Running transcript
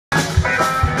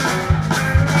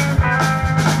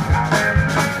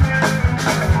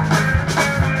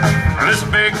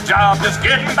job, just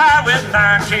getting by with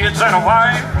 9 kids and a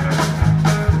wife.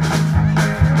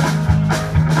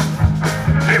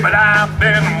 Hey, but I've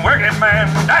been working, man,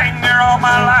 dang near all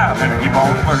my life, and I keep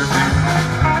on working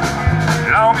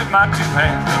as long as my 2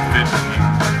 hands are fit for you.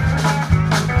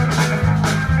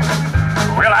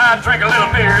 Well, I drink a little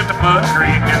beer at the Mud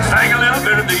Creek and sing a little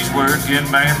bit of these working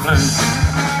man blues.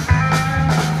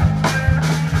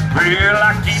 Well,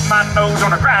 I keep my nose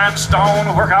on a grindstone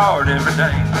and work hard every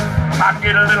day. I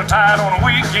get a little tired on a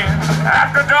weekend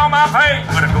after I draw my pay,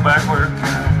 but I go back working.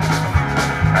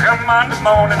 I come Monday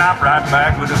morning, I'm right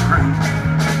back with the crew.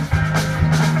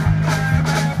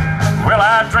 Well,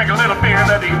 I drink a little beer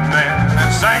that evening and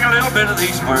sing a little bit of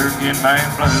these working man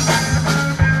blues.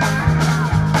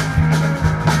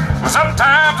 Well,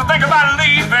 sometimes I think about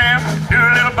leaving, do a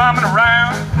little bumming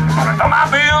around. I throw my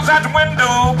bills out the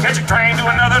window, catch a train to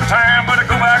another town, but I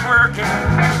go back working.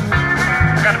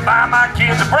 I gotta buy my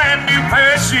kids a brand new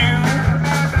pair of shoes.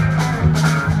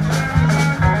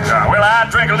 Well, I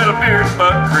drink a little beer at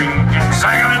Buck Creek and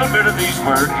sing a little bit of these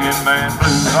working man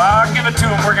blues. So I'll give it to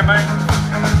them, working man.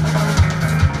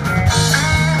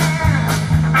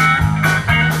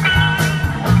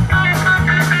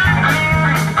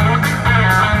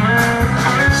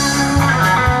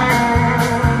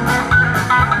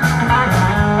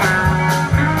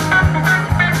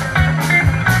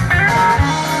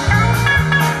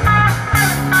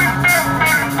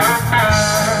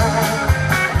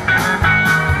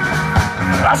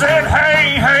 I said,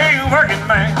 hey, hey, working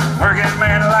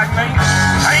man like me.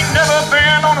 I ain't never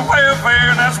been on the welfare,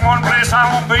 and that's one place I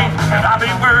won't be. And I'll be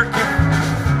working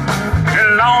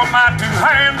till all my 2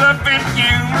 hands up in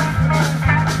you.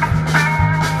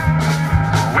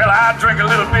 Well, I drink a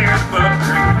little beer at Buck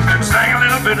Creek and sing a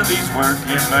little bit of these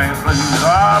working man blues. So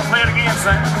I'll play it again,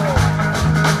 Sam.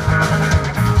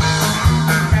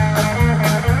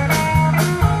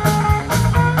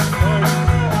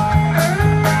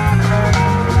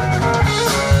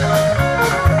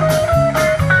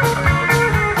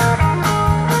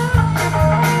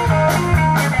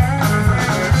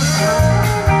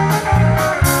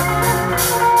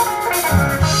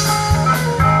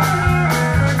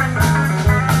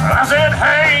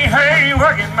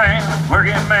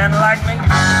 Working man like me.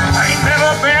 I ain't never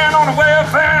been on the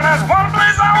welfare, and that's one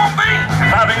place I won't be.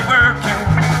 I'll be working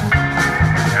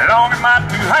as long as my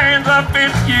 2 hands up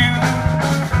in you.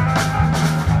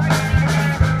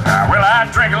 Well, I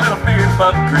drink a little beer at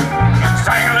Buck Creek and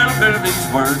sing a little bit of these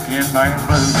working man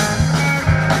blues.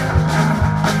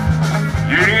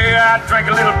 Yeah, I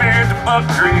drink a little beer at the Buck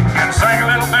Creek and sing a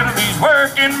little bit of these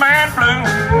working man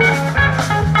blues.